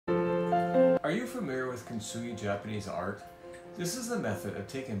Are you familiar with Kintsugi Japanese art? This is the method of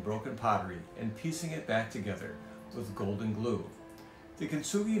taking broken pottery and piecing it back together with golden glue. The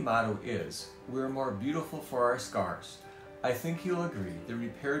Kintsugi motto is, "We're more beautiful for our scars." I think you'll agree the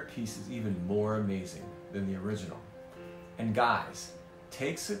repaired piece is even more amazing than the original. And guys,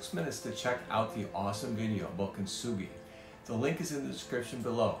 take 6 minutes to check out the awesome video about Kintsugi. The link is in the description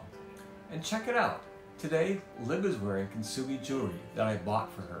below. And check it out. Today, Lib is wearing Kintsugi jewelry that I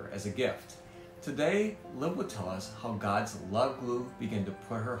bought for her as a gift. Today, Lib will tell us how God's love glue began to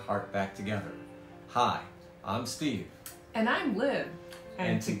put her heart back together. Hi, I'm Steve. And I'm Lib.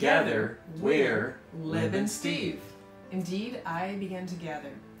 And together, we're Lib and Steve. Indeed, I began to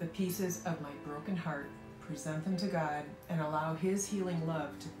gather the pieces of my broken heart, present them to God, and allow His healing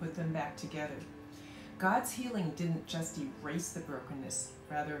love to put them back together. God's healing didn't just erase the brokenness,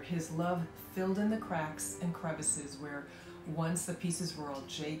 rather His love filled in the cracks and crevices where once the pieces were all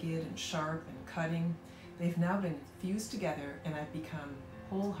jagged and sharp and cutting. They've now been fused together and I've become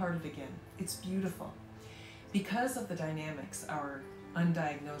wholehearted again. It's beautiful. Because of the dynamics our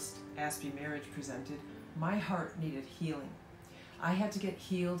undiagnosed Aspie marriage presented, my heart needed healing. I had to get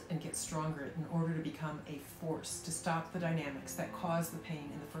healed and get stronger in order to become a force to stop the dynamics that caused the pain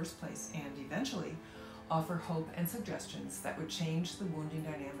in the first place and eventually offer hope and suggestions that would change the wounding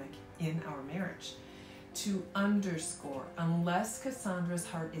dynamic in our marriage. To underscore, unless Cassandra's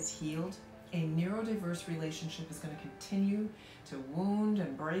heart is healed, a neurodiverse relationship is going to continue to wound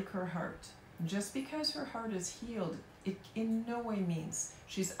and break her heart. Just because her heart is healed, it in no way means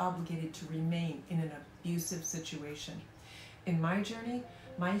she's obligated to remain in an abusive situation. In my journey,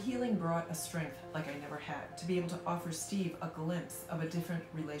 my healing brought a strength like I never had to be able to offer Steve a glimpse of a different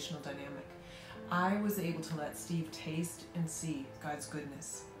relational dynamic. I was able to let Steve taste and see God's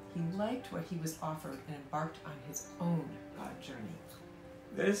goodness. He liked what he was offered and embarked on his own God journey.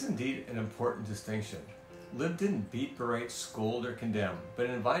 That is indeed an important distinction. Lib didn't beat, berate, scold, or condemn, but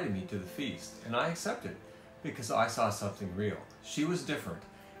invited me to the feast, and I accepted because I saw something real. She was different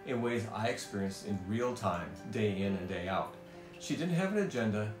in ways I experienced in real time, day in and day out. She didn't have an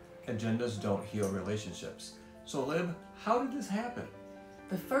agenda. Agendas don't heal relationships. So Lib, how did this happen?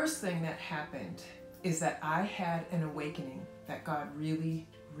 The first thing that happened is that I had an awakening that God really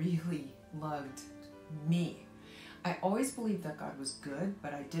loved me. I always believed that God was good,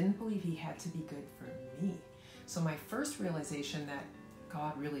 but I didn't believe He had to be good for me. So my first realization that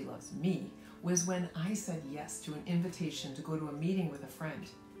God really loves me was when I said yes to an invitation to go to a meeting with a friend.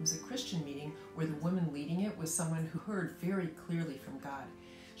 It was a Christian meeting where the woman leading it was someone who heard very clearly from God.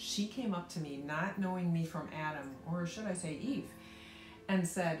 She came up to me, not knowing me from Adam, or should I say Eve, and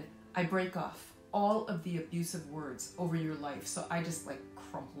said, "I break off all of the abusive words over your life." So I just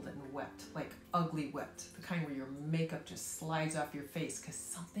crumpled and wept, like ugly wept, the kind where your makeup just slides off your face because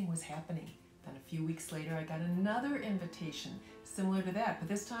something was happening. Then a few weeks later, I got another invitation similar to that, but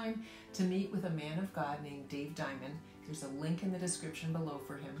this time to meet with a man of God named Dave Diamond. There's a link in the description below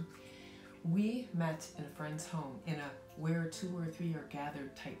for him. We met in a friend's home in a where 2 or 3 are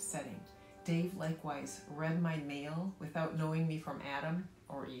gathered type setting. Dave likewise read my mail without knowing me from Adam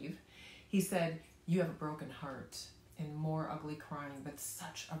or Eve. He said, "You have a broken heart," and more ugly crying, but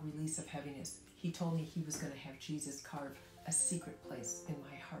such a release of heaviness. He told me he was going to have Jesus carve a secret place in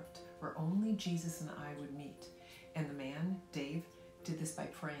my heart where only Jesus and I would meet. And the man, Dave, did this by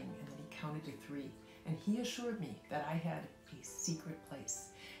praying, and then he counted to 3. And he assured me that I had a secret place.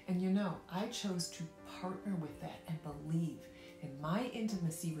 And you know, I chose to partner with that and believe. And my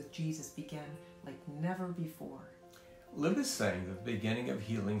intimacy with Jesus began like never before. Lib is saying that the beginning of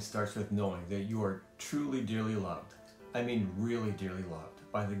healing starts with knowing that you are truly dearly loved. I mean really dearly loved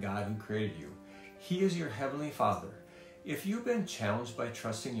by the God who created you. He is your heavenly Father. If you've been challenged by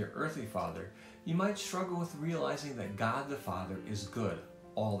trusting your earthly father, you might struggle with realizing that God the Father is good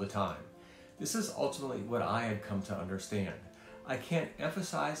all the time. This is ultimately what I had come to understand. I can't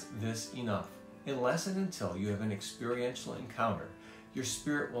emphasize this enough. Unless and until you have an experiential encounter, your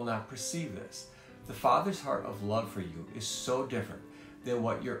spirit will not perceive this. The Father's heart of love for you is so different than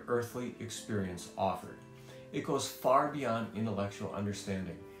what your earthly experience offered. It goes far beyond intellectual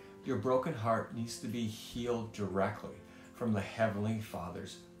understanding. Your broken heart needs to be healed directly from the Heavenly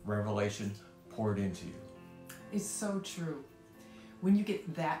Father's revelation poured into you. It's so true. When you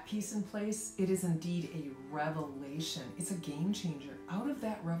get that piece in place, it is indeed a revelation. It's a game changer. Out of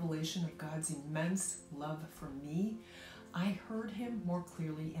that revelation of God's immense love for me, I heard Him more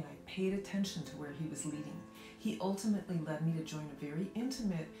clearly and I paid attention to where He was leading. He ultimately led me to join a very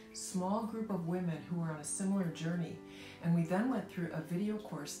intimate, small group of women who were on a similar journey. And we then went through a video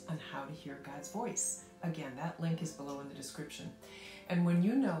course on how to hear God's voice. Again, that link is below in the description. And when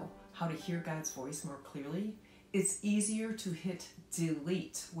you know how to hear God's voice more clearly, it's easier to hit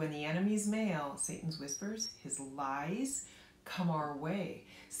delete when the enemy's mail, Satan's whispers, his lies, come our way.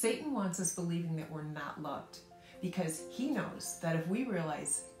 Satan wants us believing that we're not loved because he knows that if we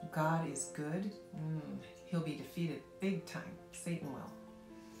realize God is good, he'll be defeated big time. Satan will.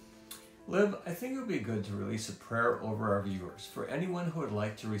 Liv, I think it would be good to release a prayer over our viewers for anyone who would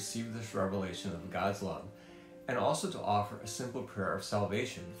like to receive this revelation of God's love, and also to offer a simple prayer of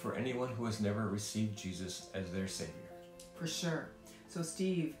salvation for anyone who has never received Jesus as their Savior. For sure. So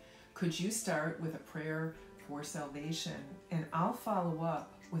Steve, could you start with a prayer for salvation, and I'll follow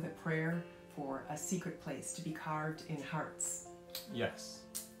up with a prayer for a secret place to be carved in hearts. Yes.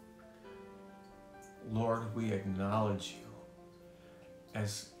 Lord, we acknowledge you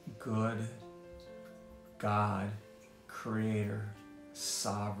as good God, Creator,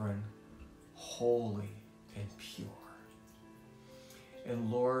 Sovereign, holy, and pure. And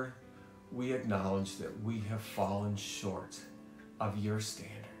Lord, we acknowledge that we have fallen short of your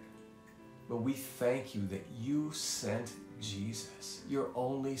standard. But we thank you that you sent Jesus, your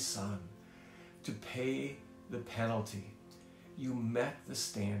only Son, to pay the penalty. You met the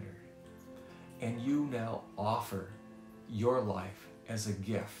standard, and you now offer your life as a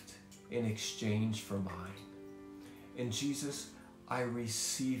gift in exchange for mine. And Jesus, I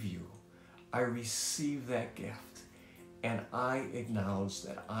receive you. I receive that gift, and I acknowledge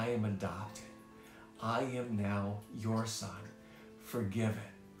that I am adopted. I am now your son, forgiven.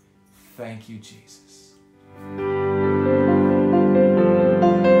 Thank you, Jesus.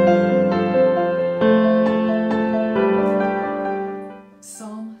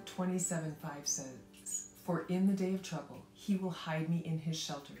 Psalm 27:5 says, "For in the day of trouble, he will hide me in his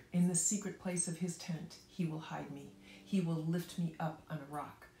shelter. In the secret place of his tent, he will hide me. He will lift me up on a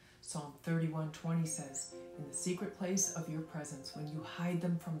rock." Psalm 31:20 says, "In the secret place of your presence, when you hide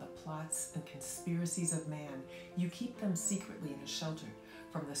them from the plots and conspiracies of man, you keep them secretly in a shelter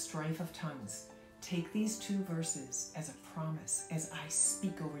from the strife of tongues." Take these two verses as a promise as I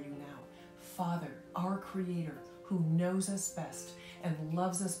speak over you now. Father, our Creator, who knows us best and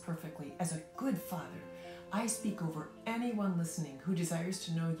loves us perfectly as a good Father, I speak over anyone listening who desires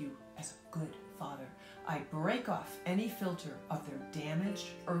to know you as a good Father. I break off any filter of their damaged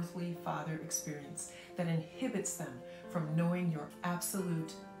earthly father experience that inhibits them from knowing your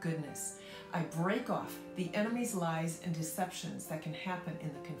absolute goodness. I break off the enemy's lies and deceptions that can happen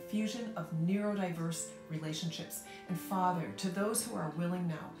in the confusion of neurodiverse relationships. And Father, to those who are willing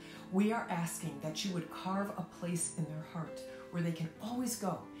now, we are asking that you would carve a place in their heart where they can always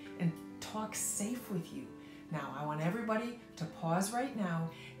go and talk safe with you. Now, I want everybody to pause right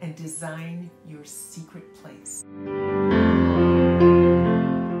now and design your secret place.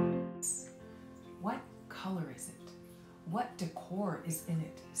 What color is it? What decor is in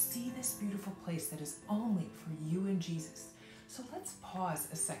it? See this beautiful place that is only for you and Jesus. So let's pause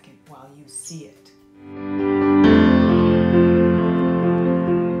a second while you see it.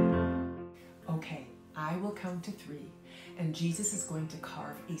 Okay, I will count to 3, and Jesus is going to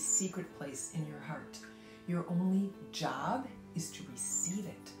carve a secret place in your heart. Your only job is to receive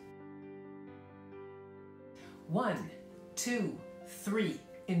it. 1, 2, 3.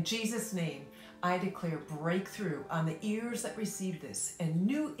 In Jesus' name, I declare breakthrough on the ears that receive this and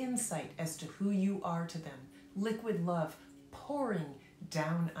new insight as to who you are to them. Liquid love pouring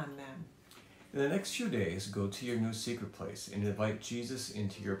down on them. In the next few days, go to your new secret place and invite Jesus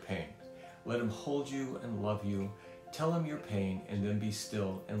into your pain. Let him hold you and love you. Tell him your pain and then be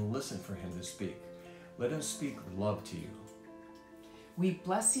still and listen for him to speak. Let him speak love to you. We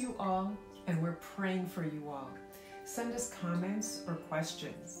bless you all, and we're praying for you all. Send us comments or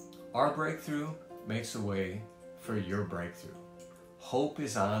questions. Our breakthrough makes a way for your breakthrough. Hope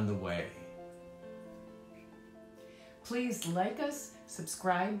is on the way. Please like us,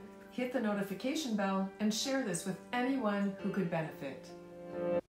 subscribe, hit the notification bell, and share this with anyone who could benefit.